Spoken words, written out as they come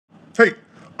Hey,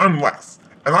 I'm Lex,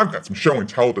 and I've got some show and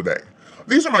tell today.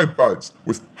 These are my buds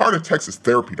with Heart of Texas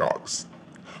therapy dogs.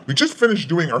 We just finished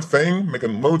doing our thing,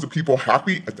 making loads of people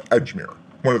happy at the Edgemere,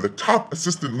 one of the top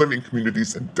assisted living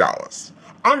communities in Dallas.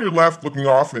 On your left, looking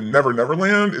off in Never Never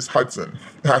Land, is Hudson.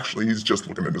 Actually, he's just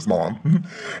looking at his mom.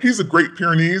 He's a Great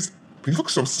Pyrenees, but he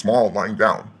looks so small lying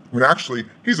down. When actually,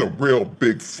 he's a real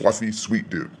big, fluffy, sweet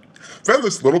dude. Then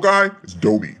this little guy is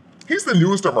Dobie. He's the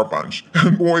newest of our bunch,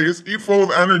 and boy, is he full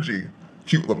of energy.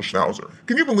 Cute little schnauzer.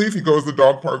 Can you believe he goes to the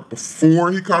dog park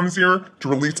before he comes here to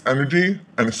release energy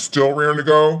and is still raring to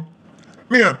go?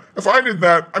 Man, if I did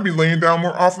that, I'd be laying down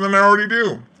more often than I already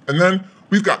do. And then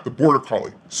we've got the border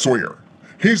collie, Sawyer.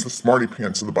 He's the smarty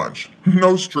pants of the bunch.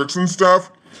 Knows tricks and stuff,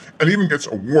 and even gets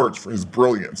awards for his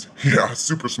brilliance. Yeah,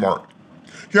 super smart.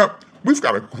 Yep, we've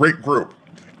got a great group.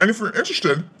 And if you're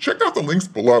interested, check out the links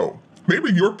below.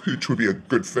 Maybe your pooch would be a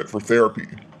good fit for therapy.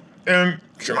 And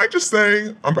can I just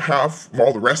say, on behalf of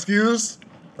all the rescues,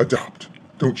 adopt,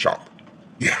 don't shop.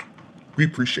 Yeah, we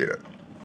appreciate it.